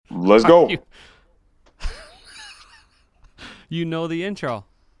Let's go. You know the intro.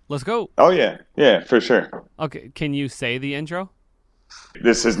 Let's go. Oh, yeah. Yeah, for sure. Okay, can you say the intro?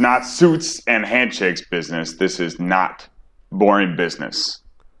 This is not suits and handshakes business. This is not boring business.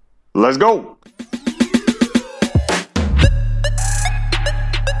 Let's go.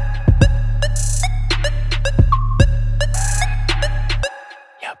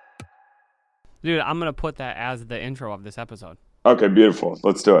 Dude, I'm going to put that as the intro of this episode. Okay, beautiful.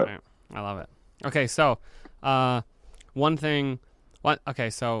 Let's do it. Right. I love it. Okay, so one thing.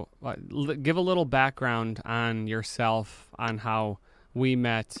 Give a little background on yourself, on how we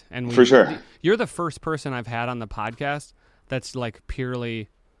met. For sure. You're the first person I've had on the podcast that's like purely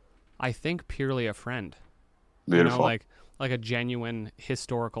a friend. Beautiful. You know, like a genuine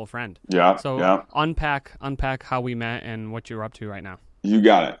historical friend. Yeah. So yeah. unpack how we met and what you're up to right now. You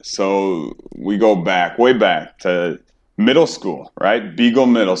got it. So we go way back to middle school, right? Beagle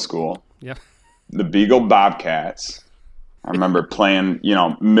Middle School. Yep. The Beagle Bobcats. I remember playing,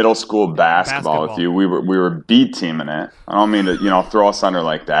 middle school basketball with you. We were B teaming it. I don't mean to, throw us under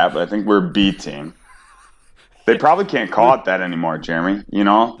like that, but I think we're B team. They probably can't call it that anymore, Jeremy.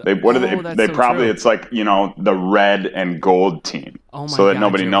 They probably true. It's like, the red and gold team. Oh my so that God,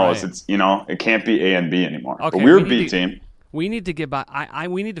 nobody you're knows. right. It's, it can't be A and B anymore. Okay, but we were B team. We need to get by.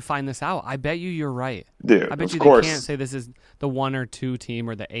 We need to find this out. I bet you're right. Dude, I bet of you course. they can't say this is the 1 or 2 team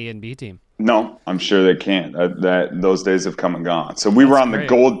or the A and B team. No, I'm sure they can't. Those days have come and gone. So we were on the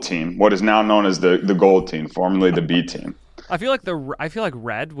gold team, what is now known as the gold team, formerly the B team. I feel like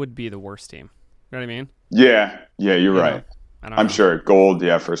red would be the worst team. You know what I mean? Yeah, you're right. I'm sure gold,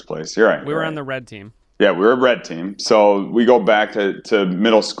 first place. You're right. We were on the red team. Yeah, we were a red team. So we go back to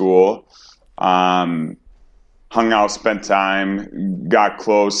middle school. Hung out, spent time, got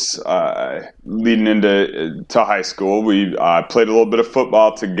close, leading into high school. We played a little bit of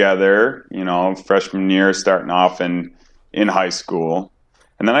football together, freshman year, starting off in high school.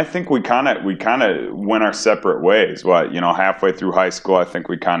 And then I think we kind of went our separate ways. Halfway through high school, I think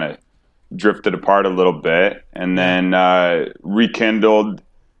we kind of drifted apart a little bit, and then rekindled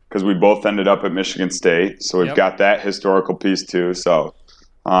because we both ended up at Michigan State. So we've got that historical piece too. So.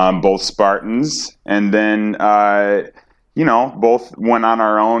 Both Spartans, and then both went on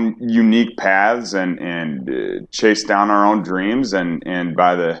our own unique paths and chased down our own dreams, and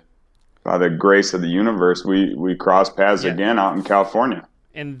by the grace of the universe, we crossed paths again out in California.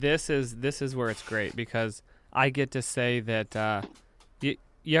 And this is where it's great because I get to say that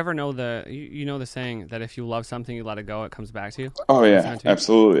you ever know the saying that if you love something, you let it go, it comes back to you. Oh yeah,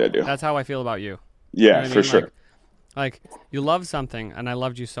 absolutely, I do. That's how I feel about you. Yeah, you know what I mean? sure. Like you love something, and I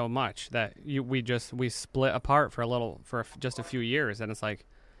loved you so much that we split apart for just a few years, and it's like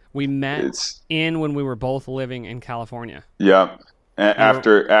we met when we were both living in California. Yeah,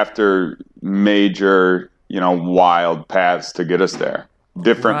 after major wild paths to get us there,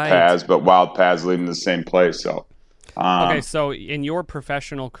 different paths, but wild paths leading to the same place. So okay, so in your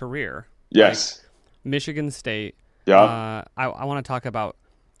professional career, yes, Michigan State. Yeah, I want to talk about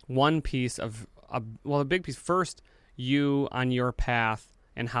one piece of a big piece first. You on your path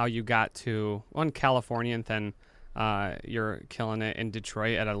and how you got to California, and then you're killing it in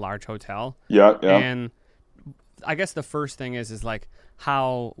Detroit at a large hotel. Yeah. And I guess the first thing is like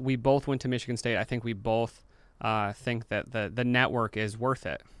how we both went to Michigan State. I think we both think that the network is worth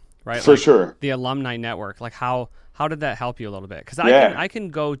it, right? For sure. The alumni network. Like how did that help you a little bit? Because I can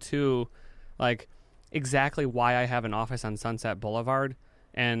go to like exactly why I have an office on Sunset Boulevard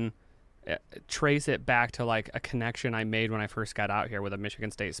and trace it back to like a connection I made when I first got out here with a Michigan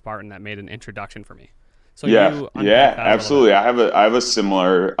State Spartan that made an introduction for me. So absolutely. I have a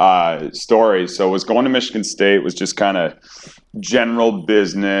similar story. So I was going to Michigan State, was just kind of general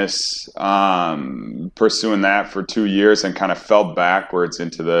business, pursuing that for 2 years, and kind of fell backwards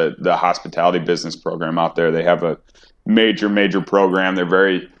into the hospitality business program out there. They have a major program. They're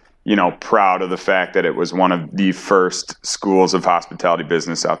very proud of the fact that it was one of the first schools of hospitality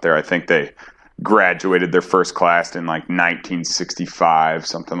business out there. I think they graduated their first class in like 1965,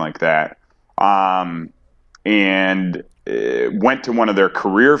 something like that. And went to one of their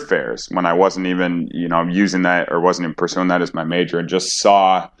career fairs when I wasn't even, using that or wasn't even pursuing that as my major, and just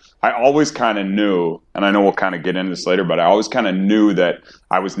saw, I always kind of knew, and I know we'll kind of get into this later, but I always kind of knew that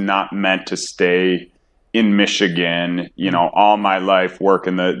I was not meant to stay in Michigan, all my life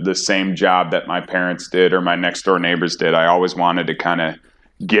working the same job that my parents did or my next door neighbors did. I always wanted to kind of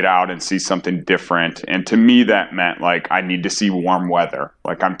get out and see something different. And to me, that meant like, I need to see warm weather.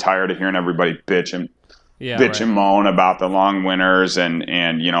 Like I'm tired of hearing everybody bitch and moan about the long winters and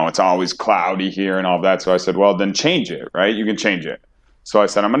it's always cloudy here and all that. So I said, well, then change it, right? You can change it. So I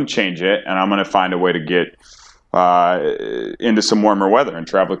said, I'm going to change it, and I'm going to find a way to get into some warmer weather and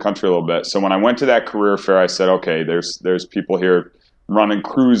travel the country a little bit. So when I went to that career fair, I said, okay, there's people here running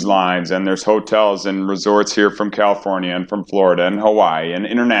cruise lines, and there's hotels and resorts here from California and from Florida and Hawaii and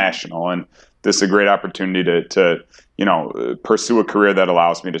international. And this is a great opportunity to pursue a career that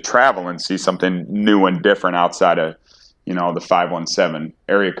allows me to travel and see something new and different outside of, the 517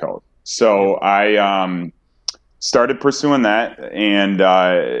 area code. So I started pursuing that, and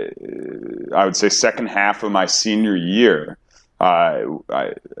I would say second half of my senior year, I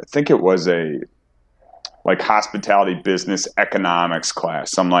think it was a hospitality business economics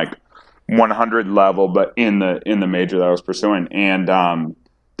class, some 100 level, but in the major that I was pursuing. And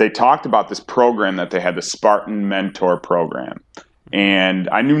they talked about this program that they had, the Spartan Mentor Program. And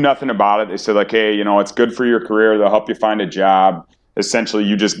I knew nothing about it. They said, hey, it's good for your career. They'll help you find a job. Essentially,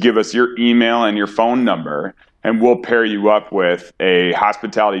 you just give us your email and your phone number, and we'll pair you up with a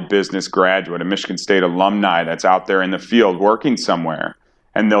hospitality business graduate, a Michigan State alumni that's out there in the field working somewhere.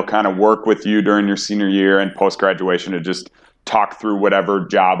 And they'll kind of work with you during your senior year and post-graduation to just talk through whatever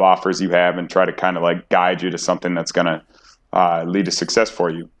job offers you have and try to kind of guide you to something that's going to lead to success for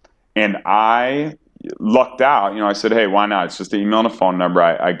you. And I lucked out. I said, hey, why not? It's just an email and a phone number.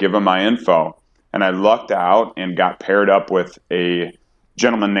 I give them my info. And I lucked out and got paired up with a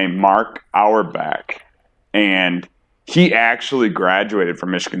gentleman named Mark Auerbach. And he actually graduated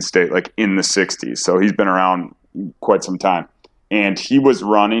from Michigan State in the 60s. So he's been around quite some time. And he was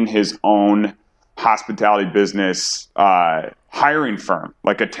running his own hospitality business hiring firm,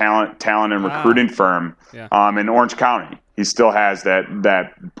 a talent and recruiting firm in Orange County. He still has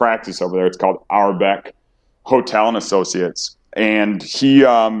that practice over there. It's called Auerbach Hotel and Associates. And he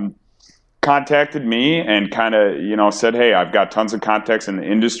contacted me and kind of, said, hey, I've got tons of contacts in the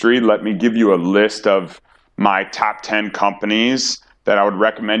industry. Let me give you a list of my top 10 companies that I would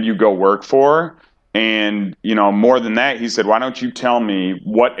recommend you go work for. And, more than that, he said, why don't you tell me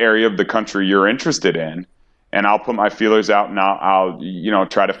what area of the country you're interested in, and I'll put my feelers out, and I'll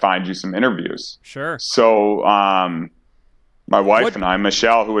try to find you some interviews. Sure. So my wife and I,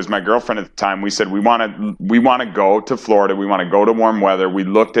 Michelle, who was my girlfriend at the time, we said, we want to go to Florida. We want to go to warm weather. We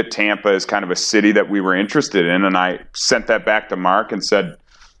looked at Tampa as kind of a city that we were interested in. And I sent that back to Mark and said,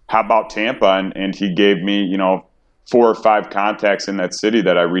 how about Tampa? And he gave me, 4 or 5 contacts in that city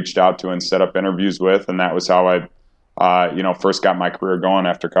that I reached out to and set up interviews with. And that was how I, first got my career going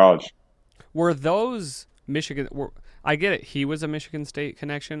after college. Were those I get it. He was a Michigan State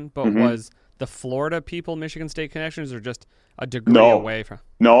connection, but was the Florida people Michigan State connections, or just a degree away from?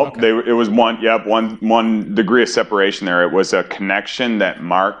 No, okay. It was one degree of separation there. It was a connection that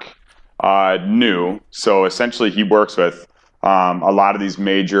Mark knew. So essentially he works with a lot of these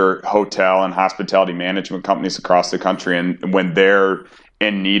major hotel and hospitality management companies across the country. And when they're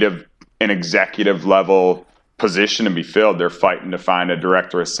in need of an executive level position to be filled, they're fighting to find a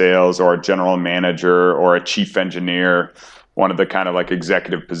director of sales or a general manager or a chief engineer, one of the kind of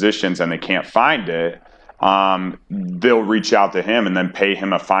executive positions, and they can't find it. They'll reach out to him and then pay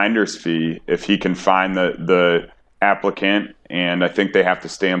him a finder's fee if he can find the applicant. And I think they have to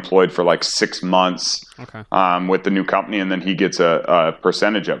stay employed for 6 months with the new company, and then he gets a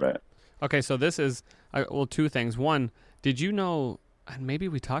percentage of it. Okay, so this is, 2 things. One, did you know, and maybe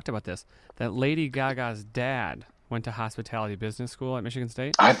we talked about this, that Lady Gaga's dad went to hospitality business school at Michigan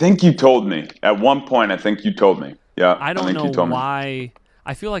State? I think you told me. At one point, I think you told me. Yeah, I don't know why.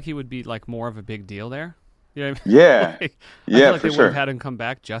 I feel like he would be more of a big deal there. You know what I mean? Yeah. I feel like they would have had him come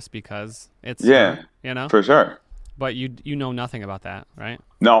back just because it's for sure. But you know nothing about that, right?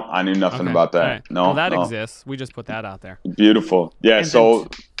 No, I knew nothing about that. Right. No, that exists. We just put that out there. Beautiful. Yeah. And so,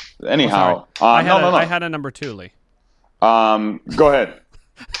 anyhow, I had a number 2, Lee. Go ahead.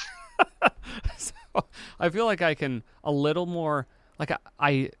 So I feel like I can a little more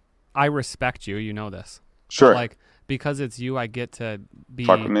I respect you. You know this. Sure. So because it's you, I get to be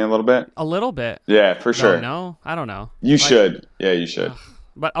fuck with me a little bit. A little bit. Yeah, for sure. No, I don't know. You should. Yeah, you should.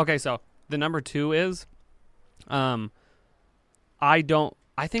 But okay, so the number 2 is, I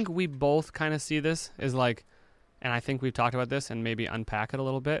think we both kind of see this as and I think we've talked about this and maybe unpack it a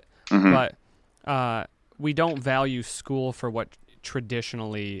little bit, but we don't value school for what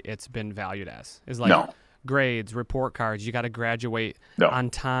traditionally it's been valued as. Is grades, report cards, you got to graduate on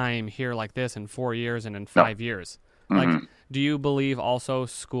time here like this in 4 years and in 5 years. Do you believe also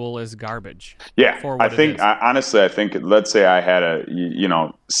school is garbage? Yeah, I think honestly, let's say I had a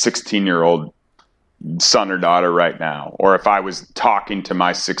 16-year-old son or daughter right now, or if I was talking to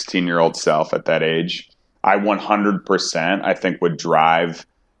my 16-year-old self at that age, I 100% I think would drive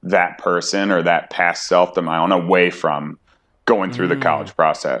that person or that past self to my own away from going through the college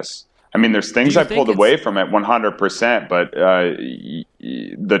process. I mean, there's things I pulled away from it 100%, but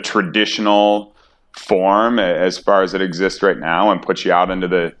the traditional form, as far as it exists right now, and puts you out into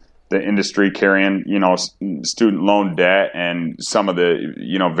the industry carrying, student loan debt and some of the,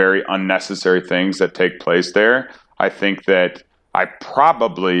 very unnecessary things that take place there. I think that I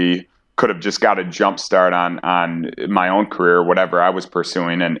probably could have just got a jump start on my own career, whatever I was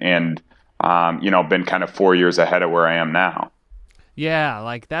pursuing, and been kind of 4 years ahead of where I am now. Yeah,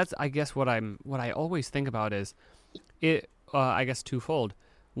 like that's, I guess, what I always think about is it. I guess twofold.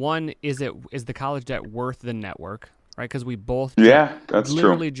 One, is the college debt worth the network, right? Because we both that's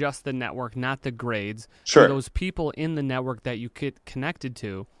literally true. just the network, not the grades. Sure. So those people in the network that you get connected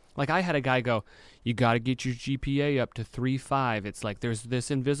to, like I had a guy go, "You got to get your GPA up to 3.5." It's like there's this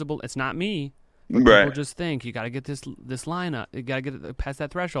invisible. It's not me. But right. People just think you got to get this line up. You got to get it past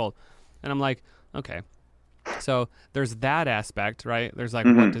that threshold, and I'm like, okay. So there's that aspect, right? There's like,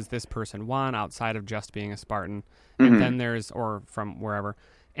 what does this person want outside of just being a Spartan? And then there's, or from wherever.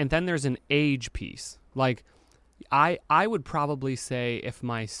 And then there's an age piece. Like, I would probably say if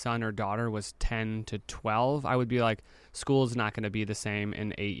my son or daughter was 10 to 12, I would be like, school's not going to be the same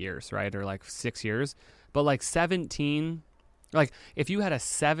in 8 years, right? Or like 6 years. But like 17, like if you had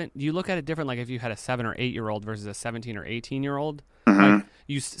you look at it different, like if you had a 7 or 8 year old versus a 17 or 18 year old, like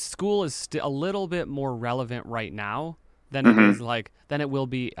school is still a little bit more relevant right now than it is than it will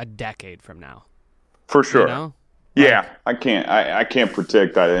be a decade from now. For sure. Like, I can't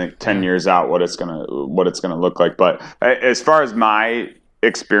predict, I think, 10 years out what it's gonna look like. But as far as my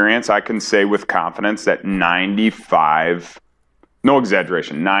experience, I can say with confidence that 95%, no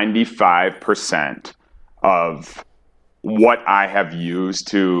exaggeration, 95% of what I have used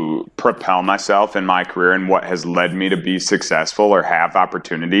to propel myself in my career and what has led me to be successful or have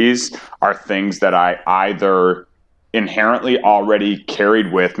opportunities are things that I either inherently already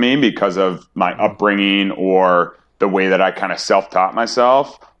carried with me because of my upbringing or the way that I kind of self-taught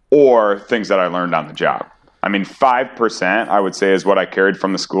myself, or things that I learned on the job. I mean, 5%, I would say, is what I carried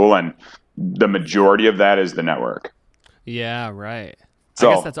from the school, and the majority of that is the network. Yeah, right.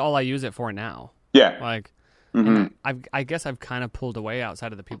 So, I guess that's all I use it for now. Yeah. Like, I guess I've kind of pulled away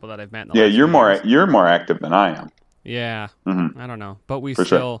outside of the people that I've met in the last you're more active than I am. Yeah. I don't know. But we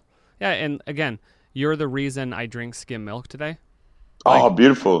still, yeah, and again, you're the reason I drink skim milk today. Like,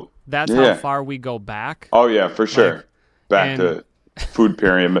 beautiful. That's how far we go back. Oh yeah, for sure. Back to food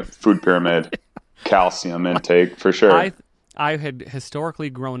pyramid, calcium intake, for sure. I had historically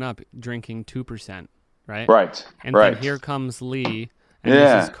grown up drinking 2%, right? Right. And then here comes Lee and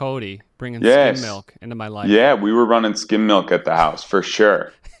this is Cody bringing skim milk into my life. Yeah, we were running skim milk at the house for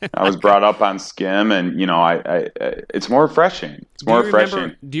sure. I was brought up on skim, and it's more refreshing. It's more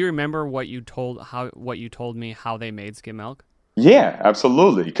refreshing. Do you remember what you told me how they made skim milk? Yeah,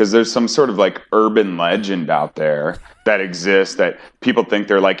 absolutely. Because there's some sort of like urban legend out there that exists that people think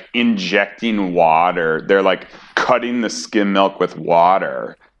they're like injecting water. They're like cutting the skim milk with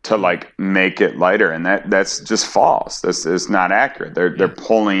water to like make it lighter, and that's just false. This is not accurate. They're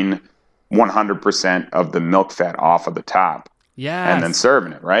pulling 100% of the milk fat off of the top. Yeah, and then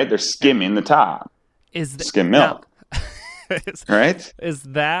serving it, right? They're skimming the top. Skim milk. Right? Is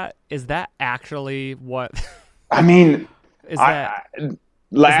that actually what? I mean, is that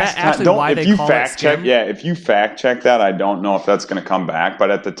actually why they call it skim? If you fact check that, I don't know if that's going to come back.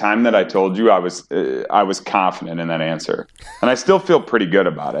 But at the time that I told you, I was confident in that answer, and I still feel pretty good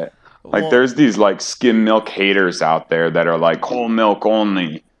about it. Like there's these like skim milk haters out there that are like whole milk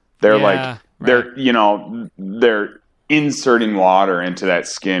only. They're they're inserting water into that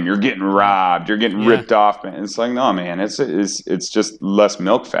skim. You're getting robbed. You're getting ripped off, man. It's like, no, man. It's just less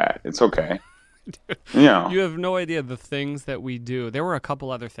milk fat. It's okay. You have no idea the things that we do. There were a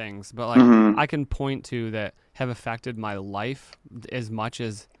couple other things, but like I can point to that have affected my life as much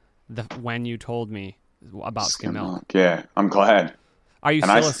as when you told me about skim milk. Yeah, I'm glad. Are you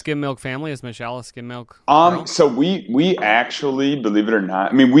still a skim milk family? Is Michelle a skim milk girl? So we actually, believe it or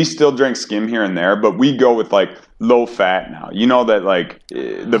not, I mean, we still drink skim here and there, but we go with like low fat now. You know that like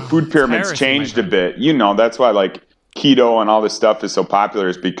the food pyramid's changed a bit. That's why like keto and all this stuff is so popular,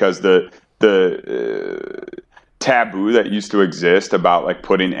 is because the taboo that used to exist about like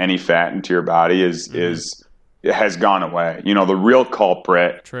putting any fat into your body has gone away. The real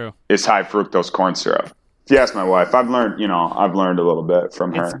culprit is high fructose corn syrup. If you ask my wife, I've learned a little bit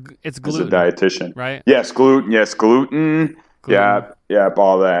from her. It's gluten, as a dietitian, right? Yes, gluten. Yeah,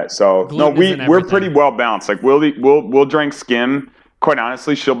 all that. So we're pretty well balanced. Like we'll drink skim. Quite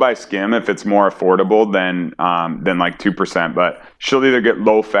honestly, she'll buy skim if it's more affordable than like 2%. But she'll either get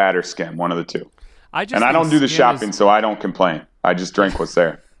low fat or skim, one of the two. And I don't do the shopping, so I don't complain. I just drink what's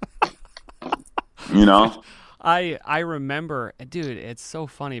there. You know? I remember, dude, it's so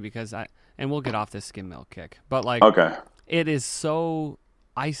funny because and we'll get off this skim milk kick, but like, okay, it is so,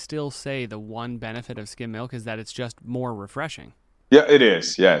 I still say the one benefit of skim milk is that it's just more refreshing. Yeah, it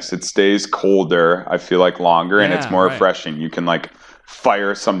is. Yes, it stays colder, I feel like, longer, and it's more refreshing. You can like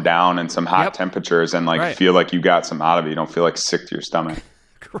fire some down in some hot temperatures and like feel like you got some out of it. You don't feel like sick to your stomach.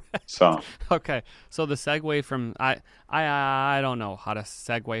 Correct. So okay, so the segue from I don't know how to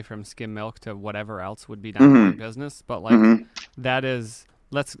segue from skim milk to whatever else would be down my business, but like that is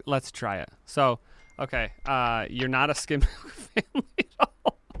let's try it. So okay, you're not a skim milk family at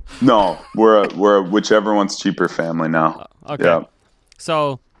all. No, we're a whichever one's cheaper family now. Okay, yeah.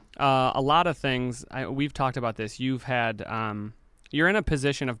 So a lot of things we've talked about this. You've had you're in a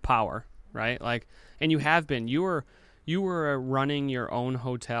position of power, right? Like, and you have been. You were running your own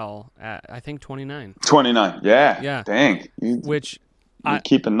hotel at, I think, 29. 29, yeah. Dang. You're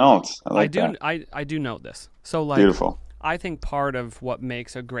keeping notes. I like that. I do note this. So, like, beautiful. I think part of what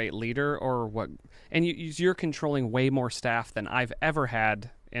makes a great leader, and you're controlling way more staff than I've ever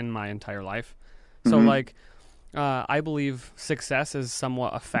had in my entire life. So, like, I believe success is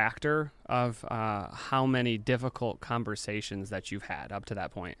somewhat a factor of how many difficult conversations that you've had up to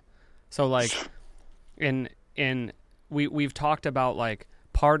that point. So, like, We've talked about like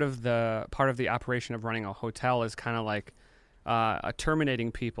part of the operation of running a hotel is kind of like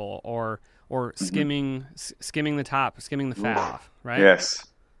terminating people or skimming the top, skimming the fat off, right? Yes.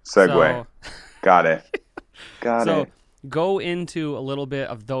 Segue. Got it. So go into a little bit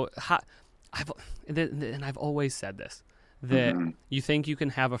of those. And I've always said this, that you think you can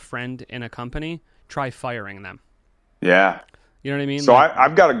have a friend in a company, try firing them. Yeah. You know what I mean? So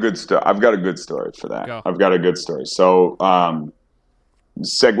I've got a good story. I've got a good story for that. I've got a good story. So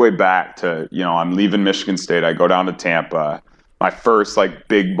segue back to, I'm leaving Michigan State. I go down to Tampa. My first like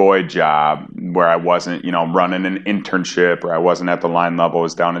big boy job where I wasn't, running an internship or I wasn't at the line level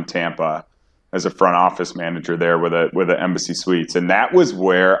was down in Tampa as a front office manager there with a Embassy Suites. And that was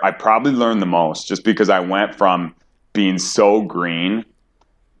where I probably learned the most, just because I went from being so green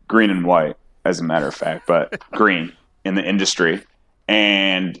and white, as a matter of fact, but green in the industry,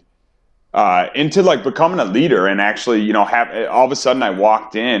 and into like becoming a leader and actually, all of a sudden I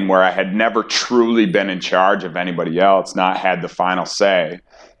walked in where I had never truly been in charge of anybody else, not had the final say,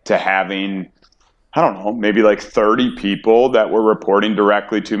 to having, I don't know, maybe like 30 people that were reporting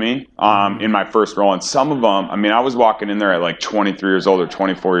directly to me in my first role. And some of them, I was walking in there at like 23 years old or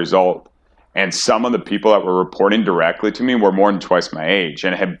 24 years old. And some of the people that were reporting directly to me were more than twice my age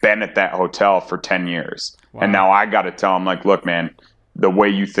and had been at that hotel for 10 years. Wow. And now I got to tell them, like, look, man, the way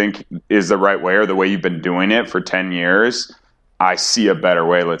you think is the right way or the way you've been doing it for 10 years, I see a better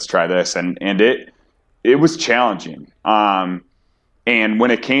way. Let's try this. And it was challenging. And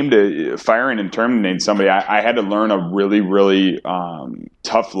when it came to firing and terminating somebody, I had to learn a really, really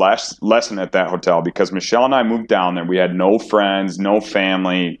tough lesson at that hotel, because Michelle and I moved down there. We had no friends, no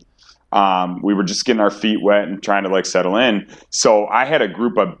family. We were just getting our feet wet and trying to like settle in. So I had a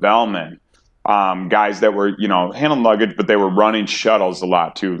group of bellmen, guys that were, handling luggage, but they were running shuttles a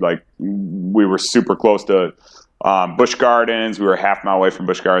lot too. Like, we were super close to Busch Gardens. We were a half mile away from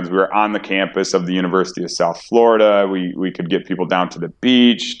Busch Gardens. We were on the campus of the University of South Florida. We could get people down to the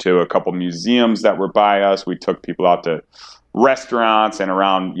beach, to a couple museums that were by us. We took people out to restaurants and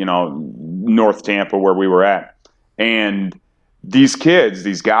around, North Tampa where we were at. And these kids,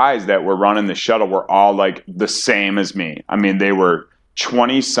 these guys that were running the shuttle were all like the same as me. They were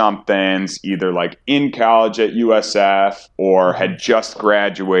 20-somethings, either like in college at USF or had just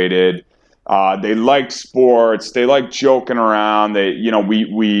graduated. They liked sports. They liked joking around.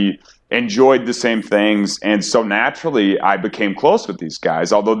 We enjoyed the same things. And so naturally, I became close with these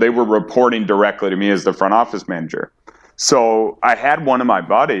guys, although they were reporting directly to me as the front office manager. So I had one of my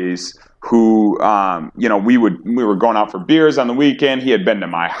buddies who, we were going out for beers on the weekend. He had been to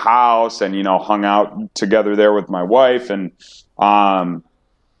my house and, hung out together there with my wife. And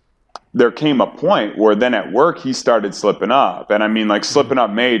there came a point where then at work, he started slipping up. And slipping up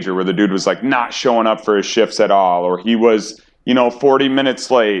major, where the dude was like not showing up for his shifts at all, or he was, 40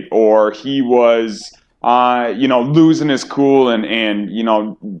 minutes late, or he was, losing his cool and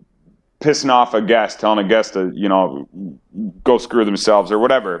pissing off a guest, telling a guest to, go screw themselves or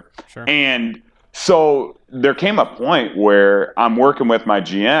whatever. Sure. And so there came a point where I'm working with my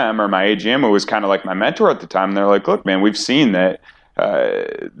GM or my AGM, who was kind of like my mentor at the time. And they're like, look, man, we've seen that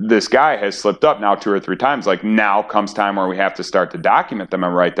this guy has slipped up now 2 or 3 times. Like, now comes time where we have to start to document them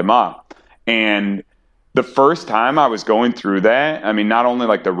and write them up. And the first time I was going through that, I mean, not only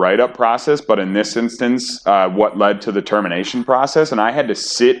like the write-up process, but in this instance, what led to the termination process. And I had to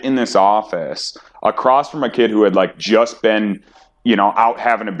sit in this office across from a kid who had like just been, out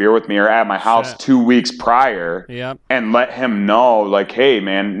having a beer with me or at my house 2 weeks prior, and let him know like, hey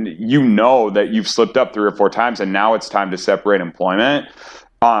man, that you've slipped up 3 or 4 times and now it's time to separate employment.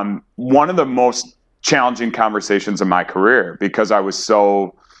 One of the most challenging conversations of my career, because I was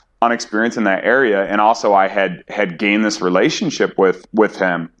so unexperienced in that area, and also I had gained this relationship with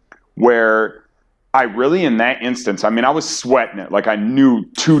him where I really, in that instance, I mean, I was sweating it. Like I knew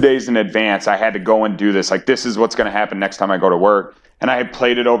 2 days in advance I had to go and do this. Like this is what's going to happen next time I go to work. And I had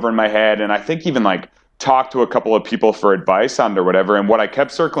played it over in my head, and I think even like talked to a couple of people for advice on it or whatever. And what I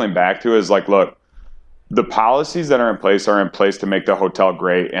kept circling back to is like, look, the policies that are in place to make the hotel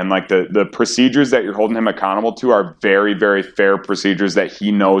great. And like the procedures that you're holding him accountable to are very, very fair procedures that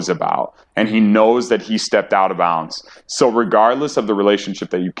he knows about. And he knows that he stepped out of bounds. So regardless of the relationship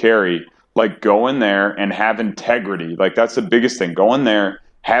that you carry, like go in there and have integrity. Like that's the biggest thing. Go in there,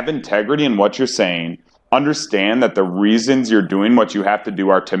 have integrity in what you're saying. Understand that the reasons you're doing what you have to do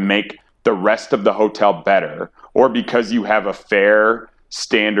are to make the rest of the hotel better, or because you have a fair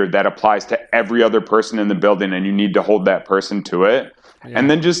standard that applies to every other person in the building and you need to hold that person to it. Yeah. And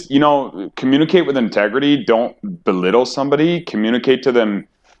then just, communicate with integrity. Don't belittle somebody. Communicate to them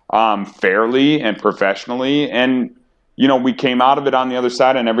fairly and professionally. And, we came out of it on the other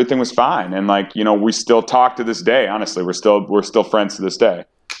side and everything was fine. And like, we still talk to this day. Honestly, we're still friends to this day.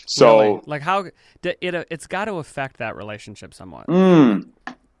 So really? Like how it's got to affect that relationship somewhat.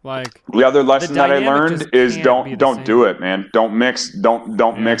 Like the other lesson that I learned is don't do it, man. Don't mix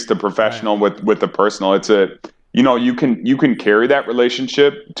mix the professional with the personal. It's you can carry that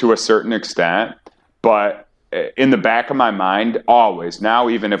relationship to a certain extent, but in the back of my mind, always now,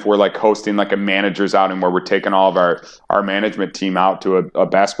 even if we're like hosting like a manager's outing where we're taking all of our management team out to a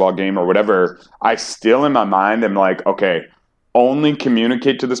basketball game or whatever, I still in my mind am like, okay, only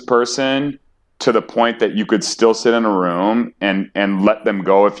communicate to this person to the point that you could still sit in a room and let them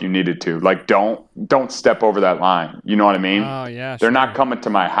go if you needed to. Like, don't step over that line. You know what I mean? Oh, yeah. They're not coming to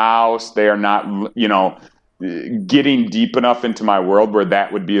my house. They are not, getting deep enough into my world where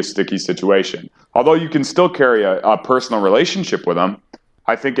that would be a sticky situation. Although you can still carry a personal relationship with them,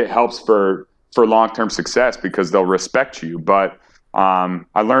 I think it helps for long-term success because they'll respect you. But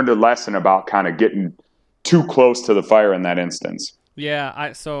I learned a lesson about kind of getting too close to the fire in that instance.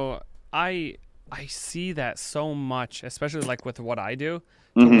 Yeah, I see that so much, especially like with what I do,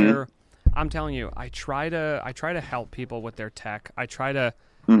 where I'm telling you, I try to help people with their tech. I try to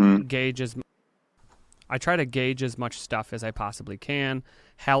gauge as much stuff as I possibly can,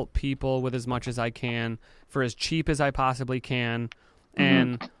 help people with as much as I can for as cheap as I possibly can.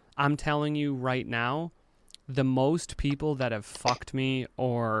 And I'm telling you right now, the most people that have fucked me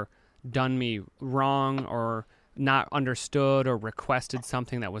or done me wrong or not understood or requested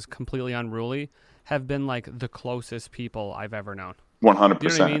something that was completely unruly have been like the closest people I've ever known. 100%. You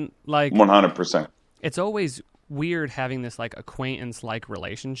know what I mean? Like 100%. It's always weird having this like acquaintance-like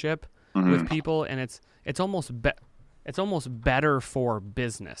relationship with people, and it's almost better for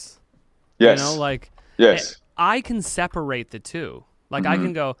business. Yes. Yes. I can separate the two. Like I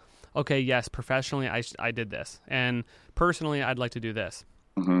can go, okay, yes, professionally I did this, and personally I'd like to do this,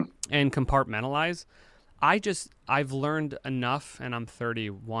 and compartmentalize. I've learned enough, and I'm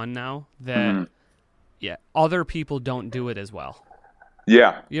 31 now, that other people don't do it as well.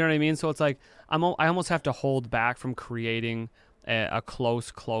 Yeah. You know what I mean? So it's like I almost have to hold back from creating a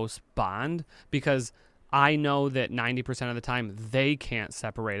close bond because I know that 90% of the time they can't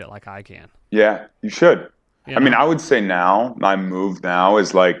separate it like I can. Yeah, you should. You know? I mean, I would say now, my move now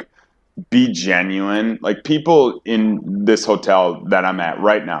is like, be genuine. Like people in this hotel that I'm at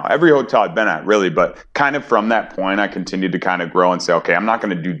right now, every hotel I've been at really, but kind of from that point, I continued to kind of grow and say, okay, I'm not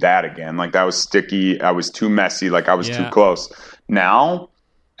going to do that again. Like that was sticky. I was too messy. Like I was too close. Now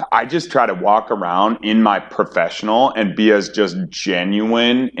I just try to walk around in my professional and be as just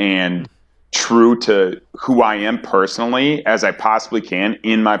genuine and true to who I am personally as I possibly can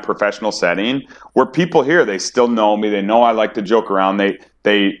in my professional setting, where people here, they still know me. They know I like to joke around.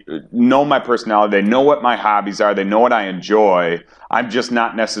 They know my personality. They know what my hobbies are. They know what I enjoy. I'm just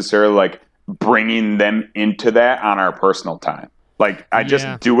not necessarily like bringing them into that on our personal time. Like I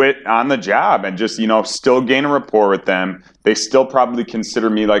just do it on the job and just, still gain a rapport with them. They still probably consider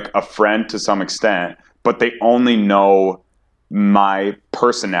me like a friend to some extent, but they only know my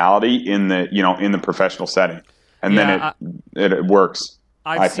personality in the professional setting. And then it works.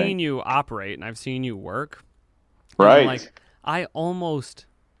 I've seen you operate and I've seen you work. Right. Like I almost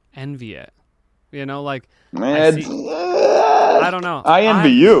envy it. You know, like Man, I don't know. I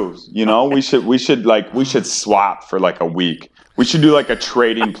envy you. You know, we should swap for like a week. We should do like a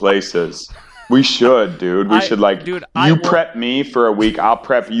trading places. We should, dude. We should you prep me for a week, I'll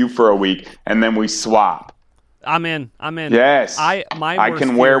prep you for a week, and then we swap. I'm in. Yes. I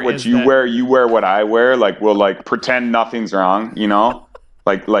can wear what you wear, you wear what I wear. Like we'll like pretend nothing's wrong, you know?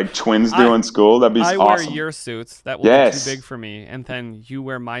 Like twins do in school. That'd be awesome. I wear your suits. That will be too big for me. And then you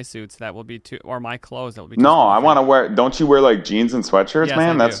wear my suits. That will be too, or my clothes. That will be too small. I want to wear, don't you wear like jeans and sweatshirts, yes,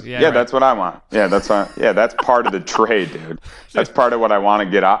 man? Right. That's what I want. Yeah, that's part of the trade, dude. That's part of what I want to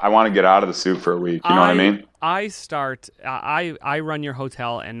get out. I want to get out of the suit for a week. You know what I mean? I run your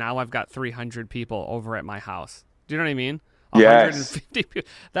hotel, and now I've got 300 people over at my house. Do you know what I mean? Yes. 150 people.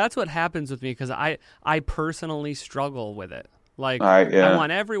 That's what happens with me because I personally struggle with it. Like, I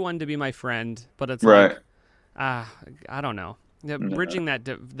want everyone to be my friend, but it's like, I don't know. Bridging that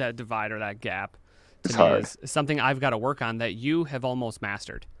divide or that gap to me is something I've got to work on that you have almost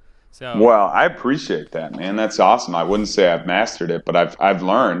mastered. So, well, I appreciate that, man. That's awesome. I wouldn't say I've mastered it, but I've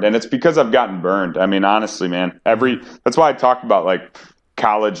learned, and it's because I've gotten burned. I mean, honestly, man, that's why I talked about like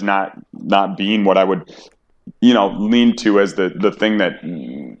college not being what I would, lean to as the thing that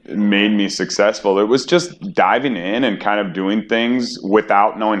made me successful. It was just diving in and kind of doing things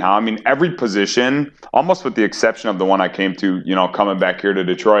without knowing how. I mean, every position, almost with the exception of the one I came to, coming back here to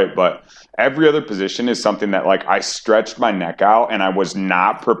Detroit, but every other position is something that like I stretched my neck out and I was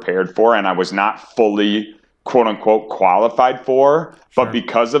not prepared for, and I was not fully quote unquote qualified for. Sure. But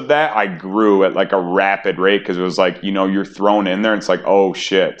because of that, I grew at like a rapid rate because it was like, you're thrown in there and it's like, oh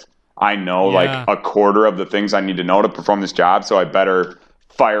shit, I know like a quarter of the things I need to know to perform this job. So I better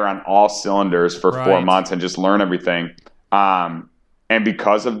fire on all cylinders for 4 months and just learn everything. And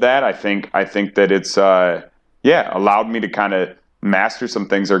because of that, I think that it's, allowed me to kind of master some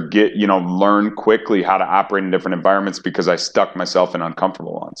things or get, learn quickly how to operate in different environments because I stuck myself in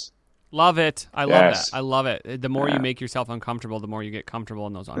uncomfortable ones. Love it. I love that. I love it. The more you make yourself uncomfortable, the more you get comfortable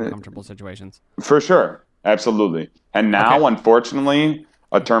in those uncomfortable situations. For sure. Absolutely. And now, unfortunately,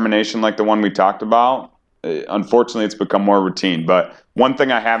 a termination like the one we talked about, unfortunately, it's become more routine. But one thing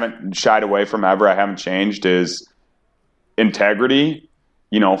I haven't shied away from ever, I haven't changed, is integrity.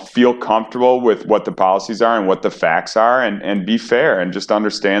 Feel comfortable with what the policies are and what the facts are, and be fair, and just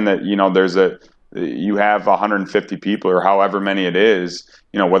understand that, you have 150 people or however many it is,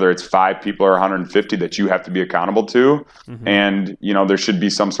 whether it's 5 people or 150 that you have to be accountable to. Mm-hmm. And, there should be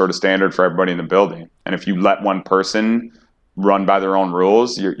some sort of standard for everybody in the building. And if you let one person run by their own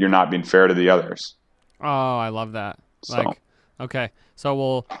rules, you're not being fair to the others. Oh, I love that. Okay.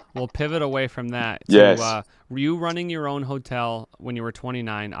 So we'll pivot away from that. Yes. So, you running your own hotel when you were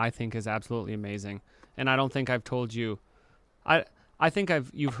 29, I think is absolutely amazing. And I don't think I've told you, I think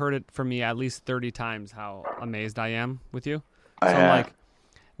you've heard it from me at least 30 times how amazed I am with you. Like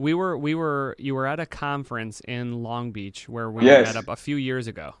you were at a conference in Long Beach where we met up a few years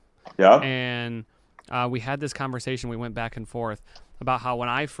ago. Yeah. And we had this conversation. We went back and forth about how when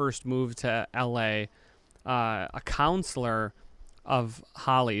I first moved to LA, a counselor of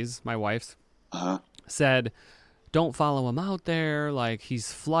Holly's, my wife's, said, "Don't follow him out there. Like,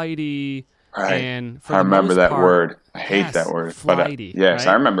 he's flighty." Right. And for I remember that part, word. I hate that word. Flighty. But yes,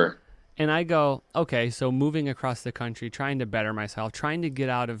 right? I remember. And I go, okay, so moving across the country, trying to better myself, trying to get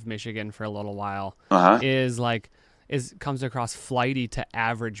out of Michigan for a little while, comes across flighty to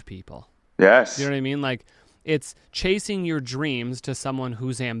average people. Yes. You know what I mean? Like, it's chasing your dreams to someone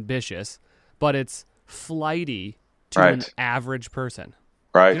who's ambitious, but it's flighty to an average person.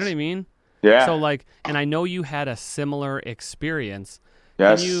 Right. You know what I mean? Yeah. So and I know you had a similar experience.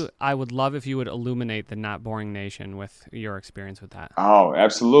 Yes. I would love if you would illuminate the Not Boring Nation with your experience with that. Oh,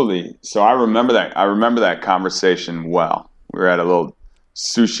 absolutely. So I remember that conversation well. We were at a little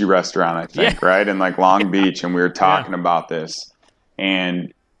sushi restaurant, I think, right? In like Long Beach, and we were talking about this.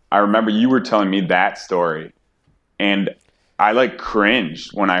 And I remember you were telling me that story. And I like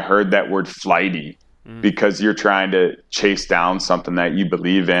cringed when I heard that word flighty because you're trying to chase down something that you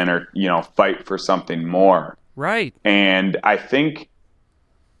believe in or, fight for something more. Right. And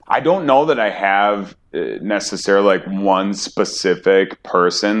I don't know that I have necessarily like one specific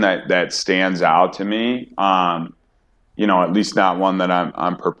person that stands out to me. At least not one that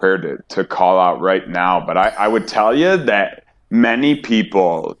I'm prepared to call out right now. But I would tell you that many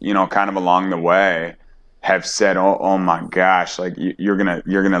people, kind of along the way have said, oh my gosh, like you're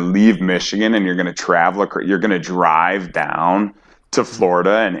gonna leave Michigan and you're gonna travel, you're gonna drive down to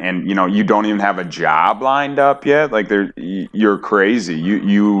Florida and you don't even have a job lined up yet. Like you're crazy.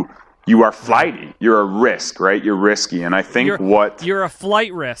 You are flighty. You're a risk, right? You're risky. And I think you're a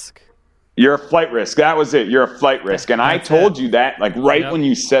flight risk. You're a flight risk. That was it. You're a flight risk. And I told you that, like, right when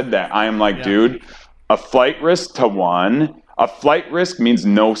you said that, I am like, dude, a flight risk to one, a flight risk means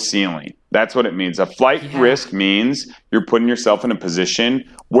no ceiling. That's what it means. A flight risk means you're putting yourself in a position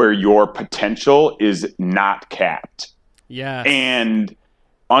where your potential is not capped. Yeah. And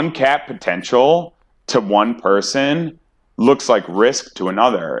uncapped potential to one person looks like risk to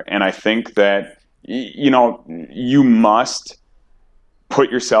another. And I think that, you must put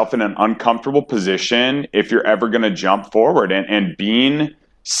yourself in an uncomfortable position if you're ever going to jump forward, and being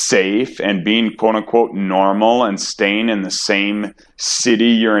safe and being quote unquote normal and staying in the same city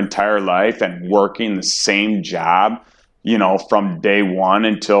your entire life and working the same job, from day one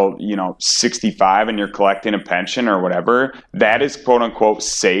until, 65 and you're collecting a pension or whatever, that is quote unquote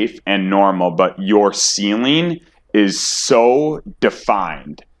safe and normal. But your ceiling is so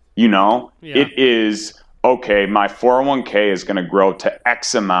defined, it is, okay, my 401k is going to grow to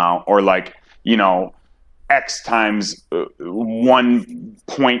X amount, or X times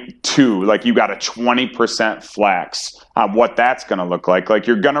 1.2, like you got a 20% flex on what that's going to look like. Like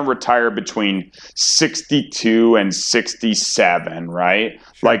you're going to retire between 62 and 67, right?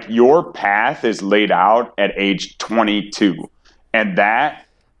 Sure. Like your path is laid out at age 22. And that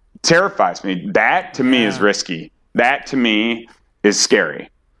terrifies me. That to me is risky. That to me is scary.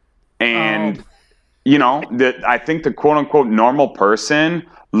 And, I think the quote unquote normal person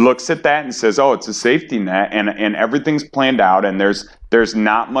looks at that and says, oh, it's a safety net and everything's planned out and there's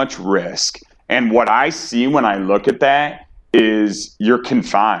not much risk. And what I see when I look at that is you're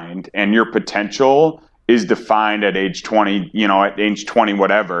confined and your potential is defined at age 20, at age 20,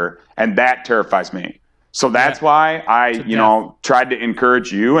 whatever. And that terrifies me. So that's why I, tried to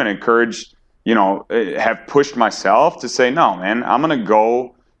encourage you and have pushed myself to say, no, man, I'm going to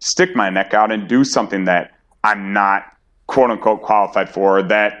go stick my neck out and do something that I'm not quote unquote qualified for,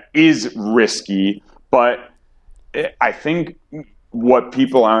 that is risky. But I think what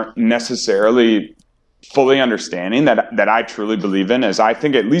people aren't necessarily fully understanding that I truly believe in is, I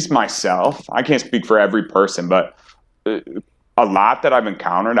think at least myself, I can't speak for every person, but a lot that I've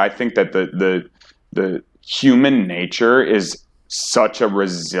encountered, I think that the human nature is such a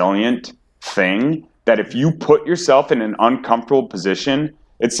resilient thing that if you put yourself in an uncomfortable position,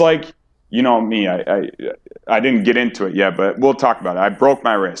 it's like, me, I didn't get into it yet, but we'll talk about it. I broke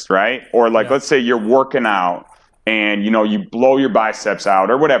my wrist, right? Or let's say you're working out and, you blow your biceps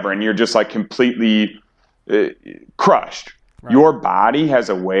out or whatever, and you're just like completely crushed. Right. Your body has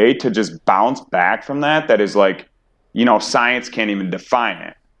a way to just bounce back from that is like, science can't even define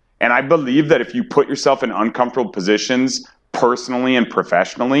it. And I believe that if you put yourself in uncomfortable positions personally and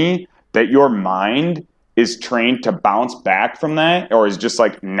professionally, that your mind is trained to bounce back from that, or is just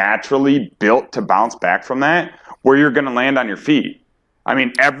like naturally built to bounce back from that, where you're going to land on your feet. I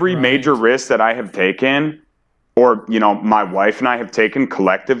mean, every major risk that I have taken, or, my wife and I have taken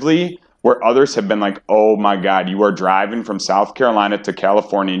collectively, where others have been like, oh my God, you are driving from South Carolina to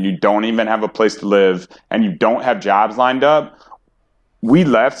California and you don't even have a place to live and you don't have jobs lined up. We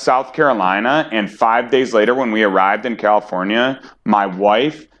left South Carolina, and 5 days later when we arrived in California, my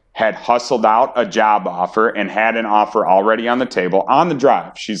wife had hustled out a job offer and had an offer already on the table on the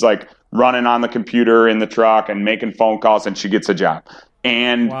drive. She's like running on the computer in the truck and making phone calls, and she gets a job.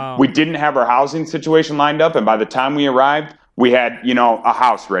 And we didn't have our housing situation lined up. And by the time we arrived, we had, a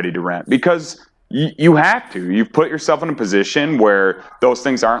house ready to rent, because you have to. You've put yourself in a position where those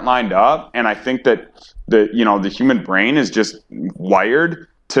things aren't lined up. And I think that the human brain is just wired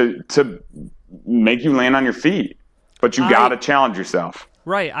to make you land on your feet, but you got to challenge yourself.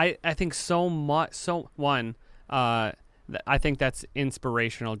 Right. I think so much. So one, I think that's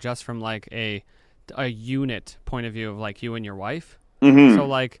inspirational just from like a unit point of view of like you and your wife. Mm-hmm. So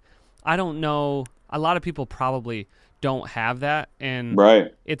like, I don't know, a lot of people probably don't have that. And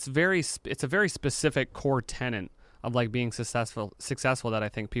it's a very specific core tenet of like being successful that I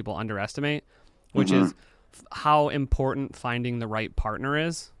think people underestimate, which is how important finding the right partner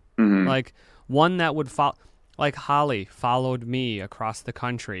is. Mm-hmm. Like one that would follow. Like Holly followed me across the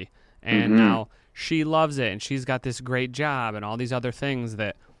country, and now she loves it, and she's got this great job and all these other things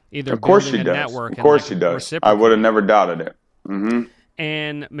that either building a network. Of course she does. I would have never doubted it. Mm-hmm.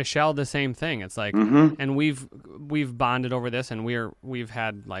 And Michelle, the same thing. It's like, and we've bonded over this, and we've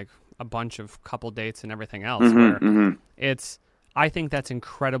had like a bunch of couple dates and everything else. I think that's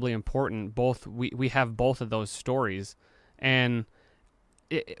incredibly important. We have both of those stories, and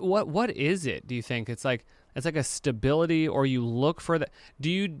what is it? Do you think it's like a stability, or you look for that?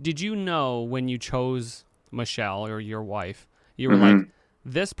 Did you know when you chose Michelle or your wife, you were like,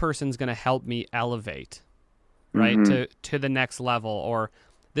 this person's going to help me elevate, right? To the next level, or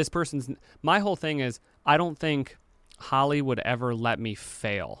this person's. My whole thing is I don't think Holly would ever let me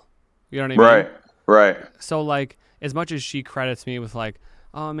fail. You know what I mean? Right. So like, as much as she credits me with like,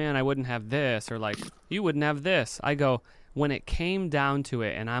 oh man, I wouldn't have this, or like, you wouldn't have this, I go, when it came down to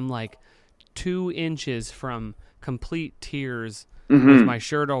it, and I'm like 2 inches from complete tears with my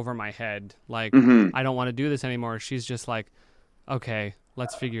shirt over my head, like, I don't want to do this anymore. She's just like, okay,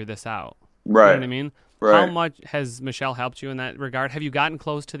 let's figure this out. Right. You know what I mean? Right. How much has Michelle helped you in that regard? Have you gotten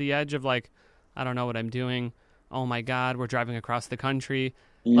close to the edge of like, I don't know what I'm doing. Oh my God, we're driving across the country.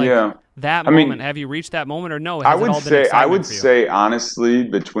 Like, that moment, have you reached that moment or no? I would say honestly,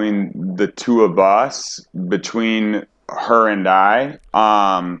 between the two of us, between her and I,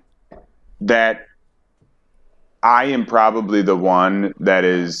 that I am probably the one that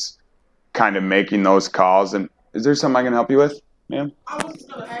is kind of making those calls. And is there something I can help you with, ma'am? I was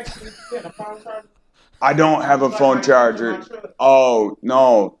going to ask you to get a phone charger. I don't have a phone charger. Oh,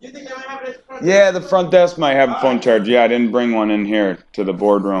 no. You think I have it? Yeah, the front desk might have a phone charger. Yeah, I didn't bring one in here to the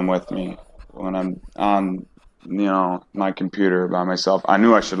boardroom with me when I'm on, my computer by myself. I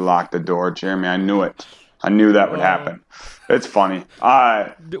knew I should have locked the door, Jeremy. I knew it. I knew that would happen. It's funny.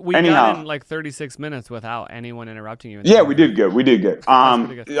 We got in like 36 minutes without anyone interrupting you. Yeah, we did good.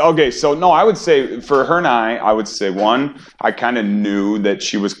 Okay, so no, I would say for her and I would say one, I kind of knew that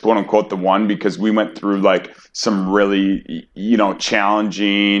she was quote unquote the one because we went through like some really,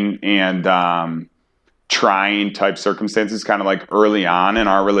 challenging and trying type circumstances kind of like early on in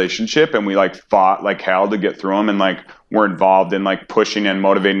our relationship, and we like fought like hell to get through them, and like we're involved in like pushing and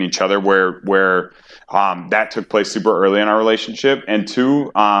motivating each other where that took place super early in our relationship. And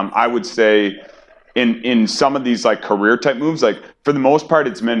two, I would say in some of these like career type moves, like for the most part,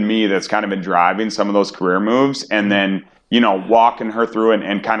 it's been me that's kind of been driving some of those career moves, and then walking her through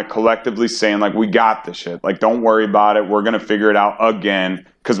and kind of collectively saying like, we got this shit. Like, don't worry about it. We're going to figure it out again.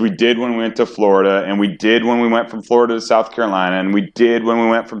 Cause we did when we went to Florida, and we did when we went from Florida to South Carolina, and we did when we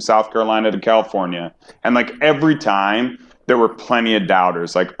went from South Carolina to California. And like every time there were plenty of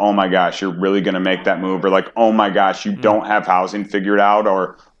doubters, like, oh my gosh, you're really going to make that move. Or like, oh my gosh, you don't have housing figured out.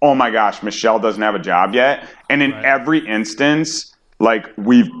 Or, oh my gosh, Michelle doesn't have a job yet. And in every instance, like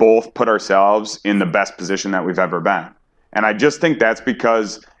we've both put ourselves in the best position that we've ever been. And I just think that's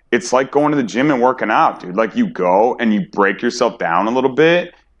because it's like going to the gym and working out, dude. Like you go and you break yourself down a little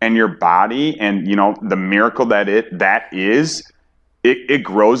bit, and your body and, the miracle that is, it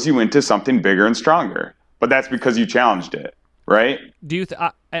grows you into something bigger and stronger. But that's because you challenged it, right? Do you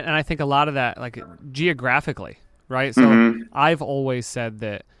and I think a lot of that, like geographically, right? So I've always said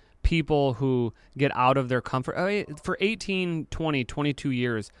that people who get out of their comfort, for 18, 20, 22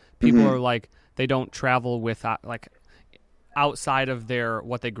 years, people are like, they don't travel with like outside of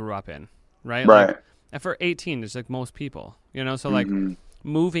what they grew up in, right? Right. Like, and for 18, it's like most people, so like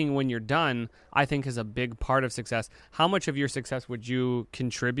moving when you're done, I think is a big part of success. How much of your success would you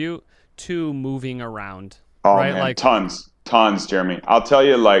contribute to moving around? Oh, right? Man, like tons, Jeremy. I'll tell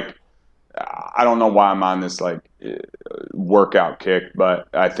you, like, I don't know why I'm on this like workout kick, but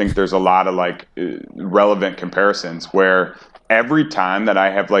I think there's a lot of like relevant comparisons where every time that I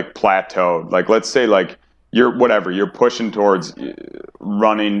have like plateaued, like let's say like you're pushing towards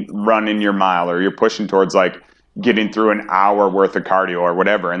running your mile, or you're pushing towards like getting through an hour worth of cardio or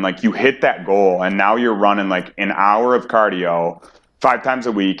whatever. And like you hit that goal, and now you're running like an hour of cardio 5 times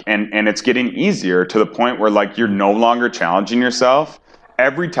a week. And it's getting easier to the point where like you're no longer challenging yourself.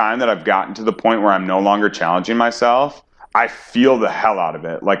 Every time that I've gotten to the point where I'm no longer challenging myself, I feel the hell out of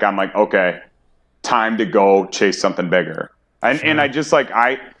it. Like I'm like, okay, time to go chase something bigger. And I just like,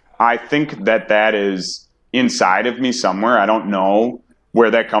 I think that is inside of me somewhere. I don't know where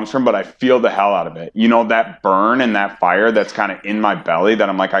that comes from, but I feel the hell out of it. That burn and that fire that's kind of in my belly that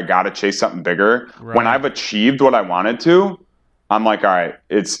I'm like, I got to chase something bigger. Right. When I've achieved what I wanted to, I'm like, all right,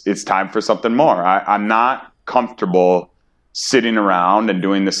 it's time for something more. I'm not comfortable sitting around and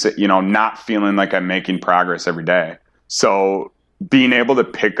doing this, not feeling like I'm making progress every day. So being able to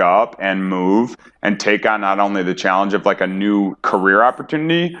pick up and move and take on not only the challenge of like a new career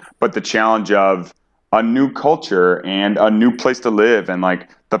opportunity, but the challenge of a new culture and a new place to live, and like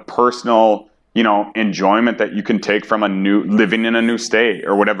the personal, enjoyment that you can take from living in a new state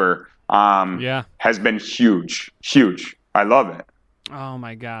or whatever, has been huge. I love it. Oh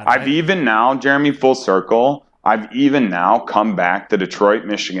my God. I've even now, Jeremy, full circle, I've even now come back to Detroit,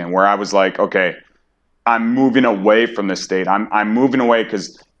 Michigan, where I was like, okay, I'm moving away from this state. I'm moving away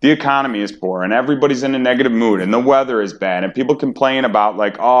because the economy is poor and everybody's in a negative mood and the weather is bad and people complain about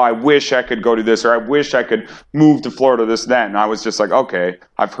like, oh, I wish I could go to this, or I wish I could move to Florida, this, that. And I was just like, okay,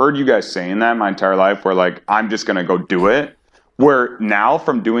 I've heard you guys saying that my entire life, where like, I'm just going to go do it. Where now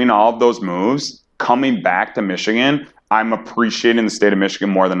from doing all of those moves, coming back to Michigan, I'm appreciating the state of Michigan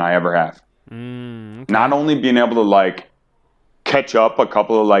more than I ever have. Okay. Not only being able to like catch up a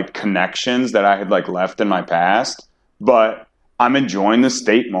couple of like connections that I had like left in my past, but I'm enjoying the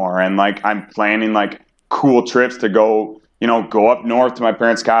state more, and like I'm planning like cool trips to go, go up north to my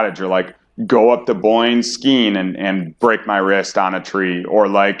parents' cottage, or like go up to Boyne skiing and break my wrist on a tree, or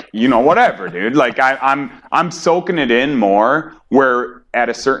like, whatever, dude. Like I'm soaking it in more, where at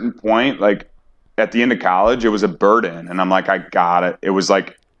a certain point, like at the end of college, it was a burden, and I'm like, I got it. It was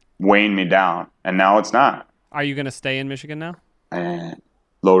like weighing me down, and now it's not. Are you going to stay in Michigan now?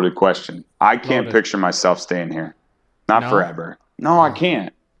 Loaded question. I can't picture myself staying here. Not forever. No, I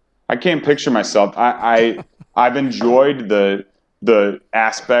can't. I can't picture myself. I've enjoyed the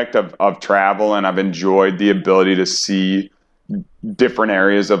aspect of travel, and I've enjoyed the ability to see different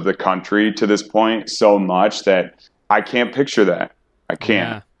areas of the country to this point so much that I can't picture that. I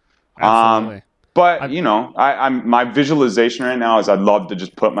can't. Yeah, absolutely. But I'm my visualization right now is I'd love to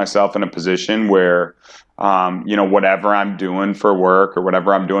just put myself in a position where, whatever I'm doing for work or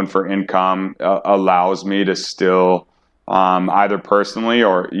whatever I'm doing for income allows me to still, either personally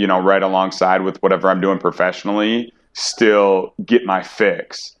or right alongside with whatever I'm doing professionally, still get my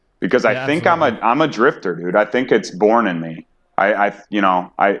fix. Because I think I'm a drifter, dude. I think it's born in me. I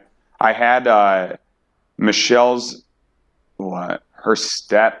had Michelle's her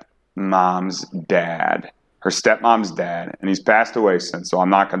stepmom's dad, and he's passed away since, so I'm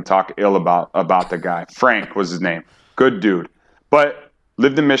not going to talk ill about the guy. Frank was his name. Good dude. But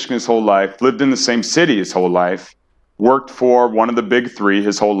lived in Michigan his whole life, lived in the same city his whole life, worked for one of the big three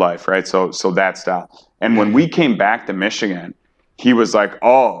his whole life, right? So that style. And when we came back to Michigan, he was like,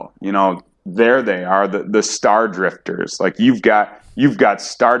 oh, there they are, the star drifters. Like, you've got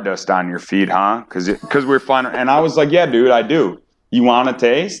stardust on your feet, huh? Because we're flying. And I was like, yeah, dude, I do. You want a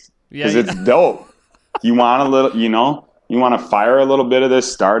taste? Because it's dope. You want a little, you want to fire a little bit of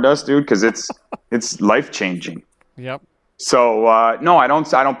this stardust, dude, because it's life changing. Yep. So no, I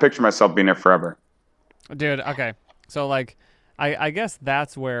don't picture myself being there forever. Dude, okay. So like, I guess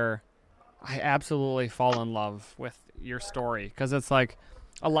that's where I absolutely fall in love with your story, because it's like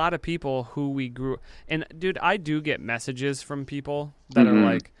a lot of people who we grew, and dude, I do get messages from people that are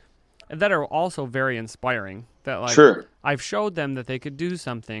like, that are also very inspiring. That like, sure. I've showed them that they could do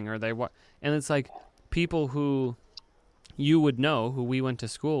something, or and it's like people who you would know, who we went to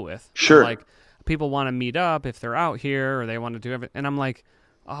school with. Sure. Like, people want to meet up if they're out here, or they want to do everything. And I'm like,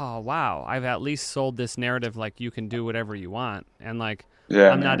 oh wow, I've at least sold this narrative like you can do whatever you want, and like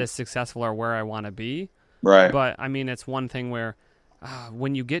I'm not as successful or where I want to be. Right. But I mean, it's one thing where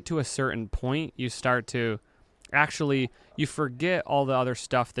when you get to a certain point, you start to actually, you forget all the other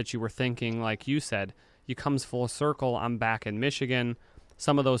stuff that you were thinking. Like you said, you comes full circle. I'm back in Michigan.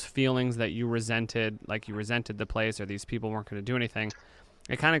 Some of those feelings that you resented, like you resented the place or these people weren't going to do anything,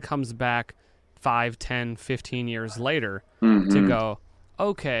 it kind of comes back 5, 10, 15 years later to go,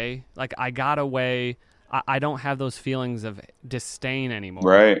 okay, like I got away. I don't have those feelings of disdain anymore.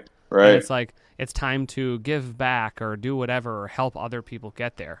 Right. And it's like, it's time to give back or do whatever or help other people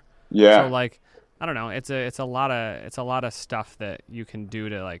get there. Yeah. So like, I don't know. It's a lot of stuff that you can do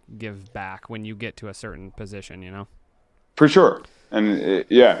to like give back when you get to a certain position, For sure. And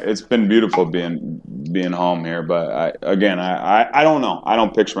it's been beautiful being home here. But I don't know. I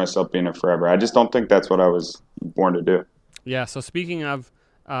don't picture myself being here forever. I just don't think that's what I was born to do. Yeah. So speaking of,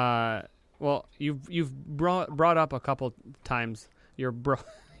 well, you've brought up a couple times your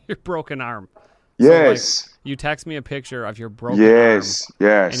broken arm. Yes. So, like, you text me a picture of your broken arm. Yes.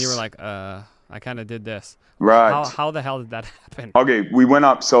 And you were like, I kind of did this. Right. How the hell did that happen? Okay, we went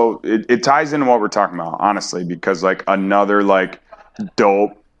up. So it ties into what we're talking about, honestly, because like another like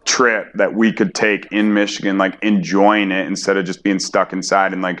dope trip that we could take in Michigan, like enjoying it instead of just being stuck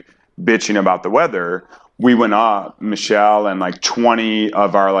inside and like bitching about the weather. We went up, Michelle and like 20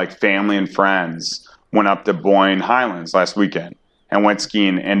 of our like family and friends went up to Boyne Highlands last weekend and went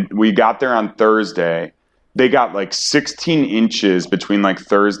skiing. And we got there on Thursday. They got like 16 inches between like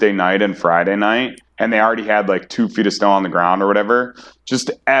Thursday night and Friday night. And they already had like 2 feet of snow on the ground or whatever. Just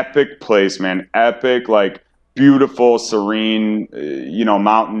epic place, man. Epic, like beautiful, serene,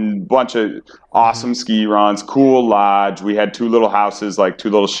 mountain, bunch of awesome ski runs, cool lodge. We had 2 little houses, like 2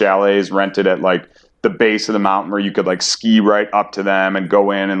 little chalets rented at like the base of the mountain where you could like ski right up to them and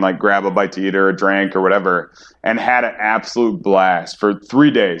go in and like grab a bite to eat or a drink or whatever, and had an absolute blast for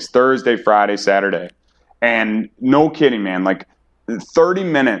 3 days, Thursday, Friday, Saturday. And no kidding, man, like 30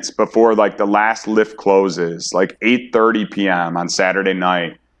 minutes before like the last lift closes, like 8:30 p.m. on Saturday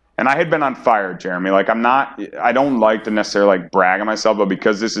night, And I had been on fire, Jeremy. Like I don't like to necessarily like brag on myself, but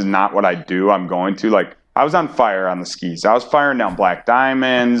because this is not what I do, I'm going to. Like, I was on fire on the skis. I was firing down black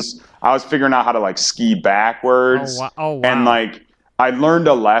diamonds. I was figuring out how to like ski backwards. Oh, wow. And like, I learned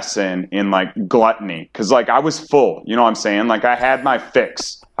a lesson in like gluttony because like I was full. You know what I'm saying? Like, I had my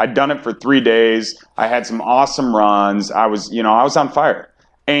fix. I'd done it for 3 days. I had some awesome runs. I was on fire.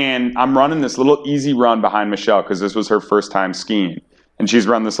 And I'm running this little easy run behind Michelle because this was her first time skiing. And she's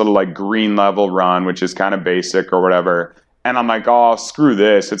run this little like green level run, which is kind of basic or whatever. And I'm like, oh, screw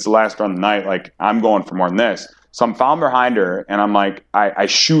this. It's the last run of the night. Like, I'm going for more than this. So I'm following behind her and I'm like, I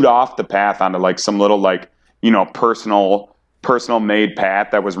shoot off the path onto like some little like, personal made path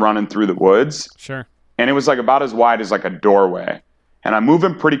that was running through the woods. Sure. And it was like about as wide as like a doorway. And I'm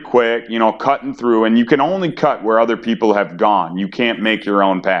moving pretty quick, cutting through, and you can only cut where other people have gone. You can't make your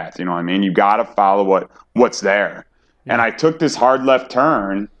own path, you know what I mean? You got to follow what's there. Yeah. And I took this hard left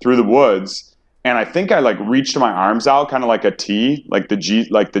turn through the woods, and I think I like reached my arms out kind of like a T, like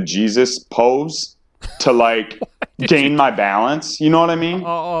the Jesus pose to like gain my balance, you know what I mean?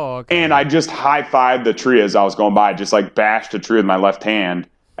 Okay. And I just high-fived the tree as I was going by, just like bashed a tree with my left hand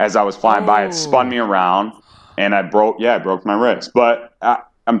as I was flying by. It spun me around. And I broke my wrist. But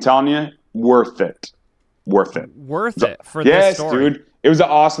I'm telling you, worth it. Worth it for this story. Yes, dude. It was an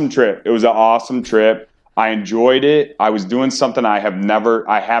awesome trip. I enjoyed it. I was doing something I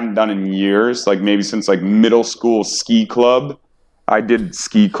haven't done in years, like maybe since like middle school ski club. I did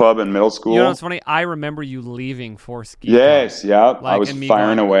ski club in middle school. You know what's funny? I remember you leaving for ski Yes, club. yeah. Like, I was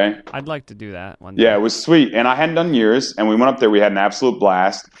firing away. I'd like to do that one day. Yeah, it was sweet. And I hadn't done years, and we went up there. We had an absolute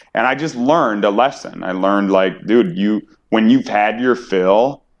blast. And I just learned a lesson. I learned, like, dude, when you've had your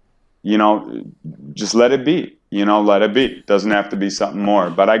fill, just let it be. Let it be. Doesn't have to be something more.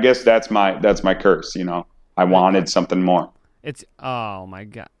 But I guess that's my curse, I wanted something more. It's, oh, my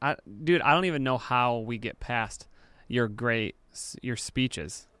God. Dude, I don't even know how we get past your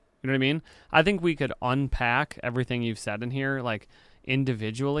speeches. You know what I mean? I think we could unpack everything you've said in here, like,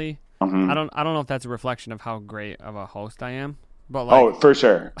 individually. Mm-hmm. I don't know if that's a reflection of how great of a host I am, but like, oh, for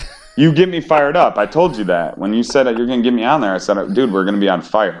sure. You get me fired up. I told you that when you said that you're gonna get me on there. I said, dude, we're gonna be on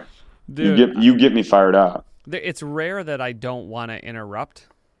fire. Dude, you get me fired up. It's rare that I don't want to interrupt,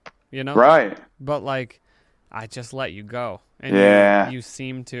 Right. But like, I just let you go, and yeah, you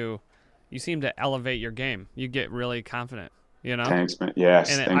seem to elevate your game. You get really confident. Thanks, man.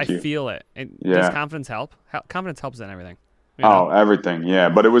 Yes, and thank you. I feel it. And does confidence help? Confidence helps in everything. Everything. Yeah,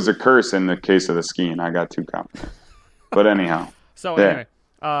 but it was a curse in the case of the skiing. I got too confident. But anyhow. So anyway,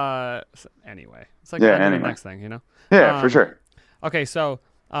 it's like the next thing, Yeah, for sure. Okay, so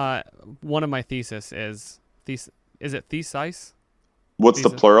one of my thesis is it thesis? What's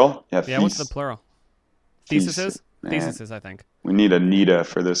the plural? Yeah, what's the plural? Theses? Theses, I think. We need a Nita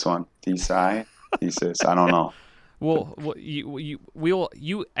for this one. Thesis. I don't know. Well,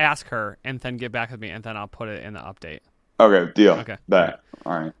 you ask her and then get back with me, and then I'll put it in the update. Okay, deal. Okay. Bet.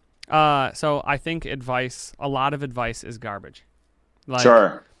 All right. So I think a lot of advice is garbage. Like,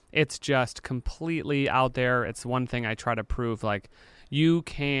 sure. It's just completely out there. It's one thing I try to prove. Like, you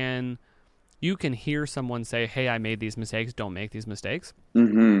can hear someone say, hey, I made these mistakes. Don't make these mistakes.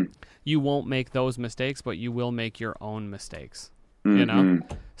 Mm-hmm. You won't make those mistakes, but you will make your own mistakes. Mm-hmm.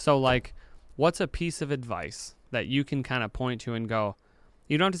 So, like, what's a piece of advice that you can kind of point to and go,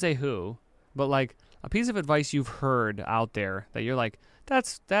 you don't have to say who, but like a piece of advice you've heard out there that you're like,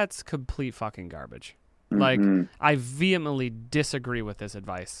 that's complete fucking garbage. Mm-hmm. Like, I vehemently disagree with this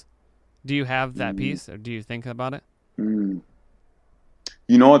advice. Do you have that piece, or do you think about it? You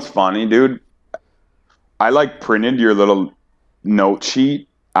know what's funny, dude? I like printed your little note sheet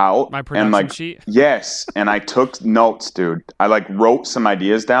out. My production sheet? Yes, and I took notes, dude. I like wrote some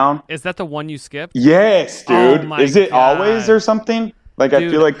ideas down. Is that the one you skipped? Yes, dude. Oh my Is it God. always or something? Like, dude,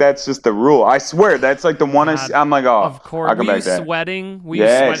 I feel like that's just the rule. I swear, that's like the one I'm like, oh, of course. I'll come back to that. Sweating? Were yes.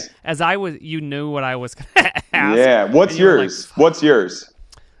 you sweating? As I was, you knew what I was going to ask. Yeah. What's yours? Like, what's yours?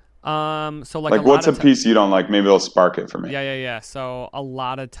 So like what's a piece you don't like? Maybe it'll spark it for me. Yeah. So a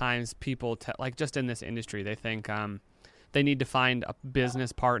lot of times people, like just in this industry, they think they need to find a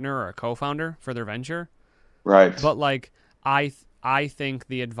business partner or a co-founder for their venture. Right. But like I think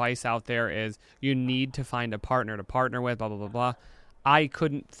the advice out there is you need to find a partner to partner with, blah, blah, blah, blah. I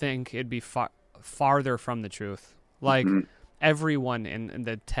couldn't think it'd be farther from the truth. Like everyone in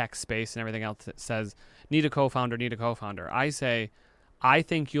the tech space and everything else that says, need a co-founder. I say, I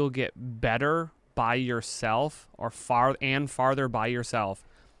think you'll get better by yourself or farther by yourself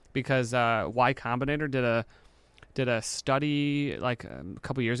because Y Combinator did a study like a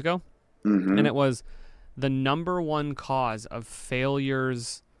couple years ago, and it was the number one cause of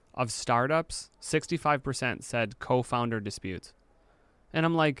failures of startups, 65% said co-founder disputes. And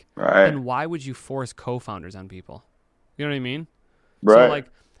I'm like, right. then why would you force co-founders on people? You know what I mean? Right. So like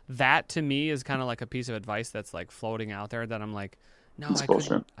that to me is kind of like a piece of advice that's like floating out there that I'm like, no,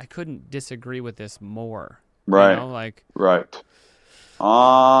 I couldn't disagree with this more. Right. You know, like right.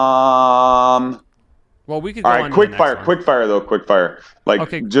 Well, we could go all right, on quick fire. Like,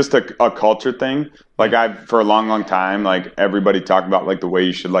 okay. Just a culture thing. Like, I've, for a long time, like, everybody talked about, like, the way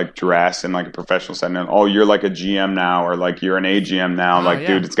you should, like, dress in, like, a professional setting. And, oh, you're, like, a GM now, or, like, you're an AGM now. Like,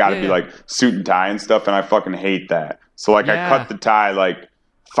 dude, it's got to be, like, suit and tie and stuff, and I fucking hate that. So, like, I cut the tie, like,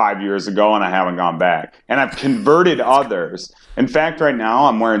 5 years ago, and I haven't gone back. And I've converted others. In fact, right now,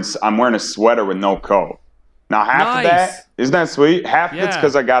 I'm wearing a sweater with no coat. Now, half of that, isn't that sweet? Half of it's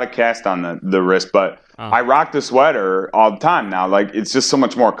because I got a cast on the wrist, but I rock the sweater all the time now. Like, it's just so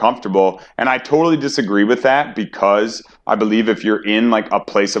much more comfortable. And I totally disagree with that because I believe if you're in, like, a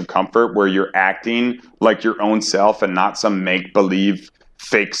place of comfort where you're acting like your own self and not some make-believe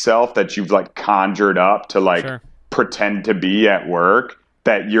fake self that you've, like, conjured up to, like, pretend to be at work,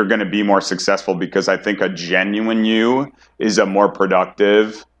 that you're going to be more successful because I think a genuine you is a more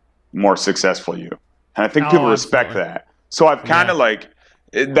productive, more successful you. And I think people respect that. So I've kind of like,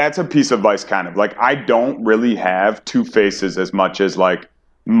 that's a piece of advice kind of. Like, I don't really have two faces as much as, like,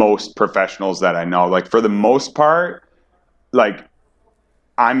 most professionals that I know. Like, for the most part, like,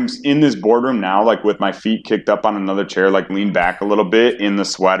 I'm in this boardroom now, like, with my feet kicked up on another chair, like, leaned back a little bit in the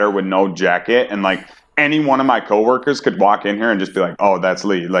sweater with no jacket. And, like, any one of my coworkers could walk in here and just be like, oh, that's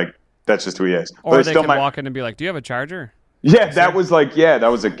Lee. Like, that's just who he is. Or they could walk in and be like, do you have a charger? Yeah, that was like, that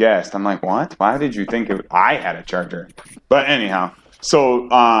was a guest. I'm like, what? Why did you think I had a charger? But anyhow, so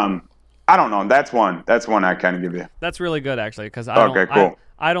I don't know. That's one I kind of give you. That's really good, actually, because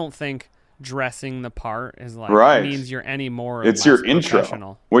I don't think dressing the part is like means you're any more. It's your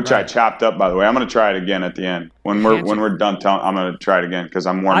intro, which I chopped up, by the way. I'm going to try it again at the end when we're done telling. I'm going to try it again because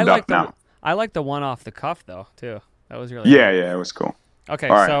I'm warmed up now. I like the one off the cuff though too. That was really cool. It was cool. Okay,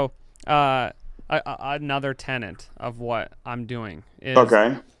 so another tenet of what I'm doing is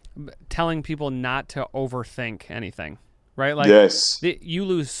telling people not to overthink anything, right? Like, you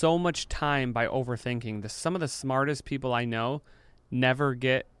lose so much time by overthinking. Some of the smartest people I know never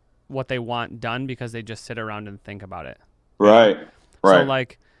get what they want done because they just sit around and think about it. Right. So,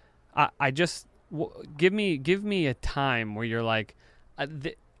 like, I just give me a time where you're like,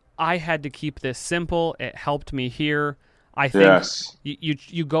 I had to keep this simple. It helped me here. I think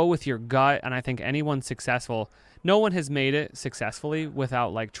you go with your gut, and I think anyone successful, no one has made it successfully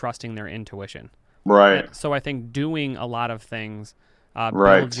without, like, trusting their intuition. Right. And so I think doing a lot of things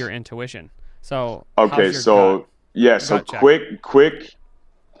builds your intuition. So quick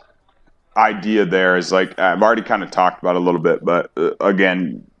idea there is, like, I've already kind of talked about it a little bit, but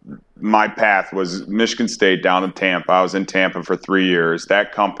again, my path was Michigan State down to Tampa. I was in Tampa for 3 years.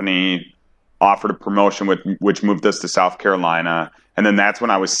 That company offered a promotion which moved us to South Carolina. And then that's when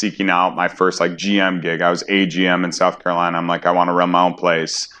I was seeking out my first, like, GM gig. I was AGM in South Carolina. I'm like, I want to run my own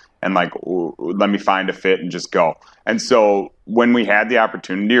place and, like, let me find a fit and just go. And so when we had the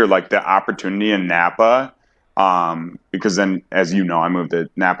opportunity, or like the opportunity in Napa, because then, as you know, I moved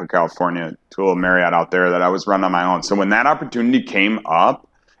to Napa, California, to a little Marriott out there that I was running on my own. So when that opportunity came up,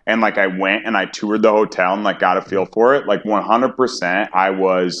 and, like, I went and I toured the hotel and, like, got a feel for it, like, 100% I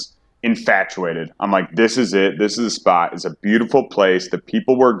was infatuated. I'm like, this is it. This is the spot. It's a beautiful place. The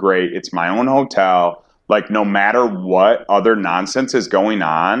people were great. It's my own hotel. Like, no matter what other nonsense is going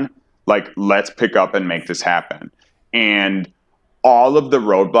on, like, let's pick up and make this happen. And all of the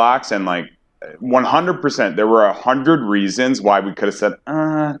roadblocks, and, like, 100%, there were 100 reasons why we could have said,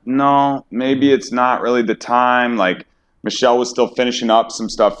 no, maybe it's not really the time. Like, Michelle was still finishing up some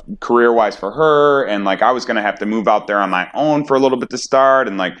stuff career-wise for her, and, like, I was going to have to move out there on my own for a little bit to start,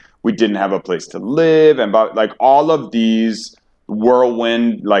 and, like, we didn't have a place to live, and, like, all of these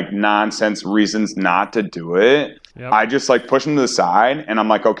whirlwind, like, nonsense reasons not to do it. Yep. I just, like, push them to the side, and I'm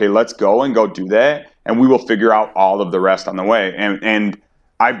like, okay, let's go and go do that, and we will figure out all of the rest on the way. And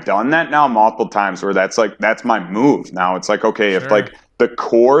I've done that now multiple times where that's my move. Now it's like, okay, if, like, the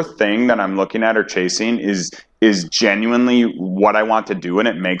core thing that I'm looking at or chasing is genuinely what I want to do and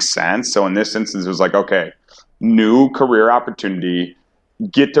it makes sense. So in this instance, it was like, okay, new career opportunity,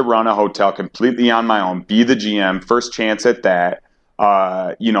 get to run a hotel completely on my own, be the GM, first chance at that,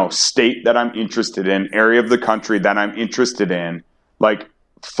 state that I'm interested in, area of the country that I'm interested in, like,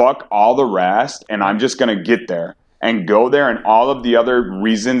 fuck all the rest, and I'm just going to get there and go there, and all of the other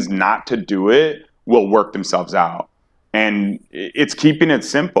reasons not to do it will work themselves out. And it's keeping it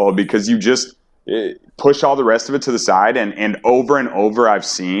simple because you just push all the rest of it to the side. And over I've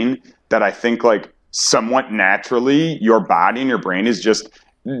seen that I think like somewhat naturally your body and your brain is just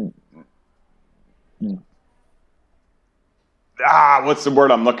what's the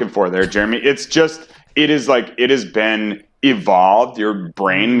word I'm looking for there, Jeremy? It has been evolved. Your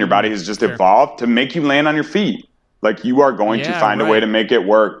brain and your body has just evolved to make you land on your feet. Like you are going to find a way to make it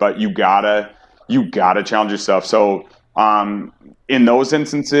work, but you gotta challenge yourself. So in those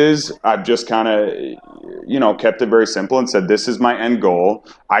instances, I've just kind of, kept it very simple and said, this is my end goal.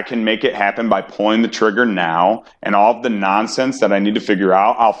 I can make it happen by pulling the trigger now, and all of the nonsense that I need to figure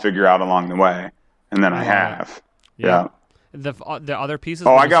out, I'll figure out along the way. And then I have. Yeah. The other pieces.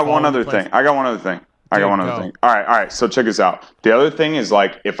 Oh, I got one other thing. All right. So check this out. The other thing is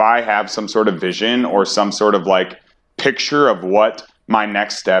like, if I have some sort of vision or some sort of like picture of what my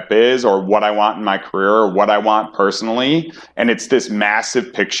next step is or what I want in my career or what I want personally, and it's this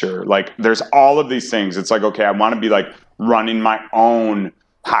massive picture, like there's all of these things. It's like, okay, I want to be like running my own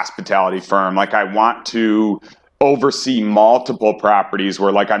hospitality firm. Like I want to oversee multiple properties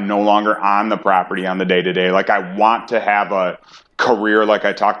where like I'm no longer on the property on the day-to-day. Like I want to have a career, like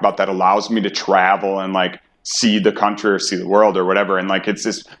I talked about, that allows me to travel and like see the country or see the world or whatever. And like, it's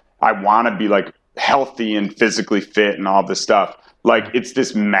this, I want to be like healthy and physically fit and all this stuff. Like it's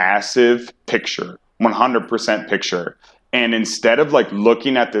this massive picture, 100% picture. And instead of like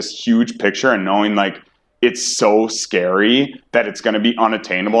looking at this huge picture and knowing like it's so scary that it's going to be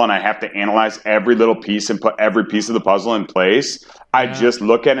unattainable and I have to analyze every little piece and put every piece of the puzzle in place, I just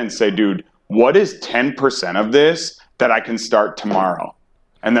look at it and say, dude, what is 10% of this that I can start tomorrow?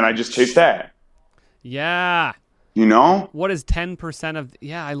 And then I just chase that. Yeah. What is 10% of?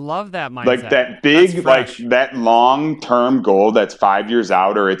 Yeah, I love that mindset. Like that big, like that long-term goal that's 5 years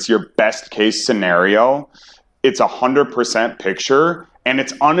out, or it's your best case scenario. It's 100% picture and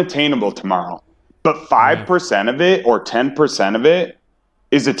it's unattainable tomorrow. But 5% of it or 10% of it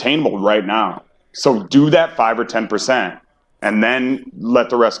is attainable right now. So do that 5 or 10% and then let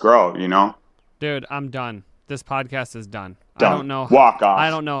the rest grow, Dude, I'm done. This podcast is done. Done. I don't know. Walk off. I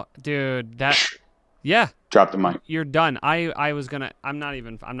don't know. Dude, yeah. Drop the mic. You're done. I'm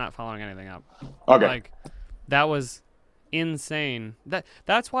not following anything up. Okay. Like, that was insane.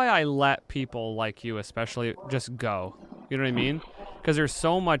 That's why I let people like you especially just go. You know what I mean? Because there's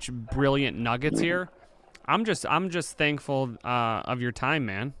so much brilliant nuggets here. I'm just thankful of your time,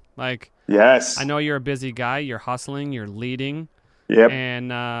 man. Like, yes. I know you're a busy guy. You're hustling. You're leading. Yep.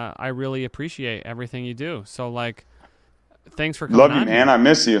 And I really appreciate everything you do. So, like, thanks for coming. Love you, man. I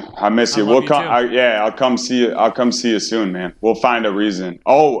miss you. We'll come. I'll come see you. I'll come see you soon, man. We'll find a reason.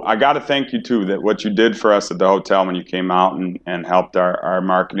 Oh, I got to thank you too. That what you did for us at the hotel when you came out and helped our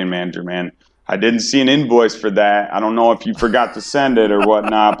marketing manager, man. I didn't see an invoice for that. I don't know if you forgot to send it or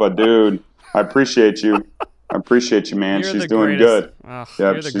whatnot, but dude, I appreciate you. Man. She's doing good. Yep,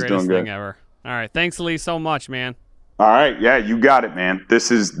 you're the greatest thing ever. All right, thanks, Lee, so much, man. All right, yeah, you got it, man.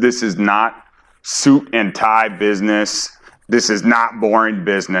 This is not suit and tie business. This is not boring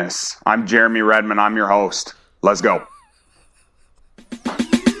business. I'm Jeremy Redmond. I'm your host. Let's go.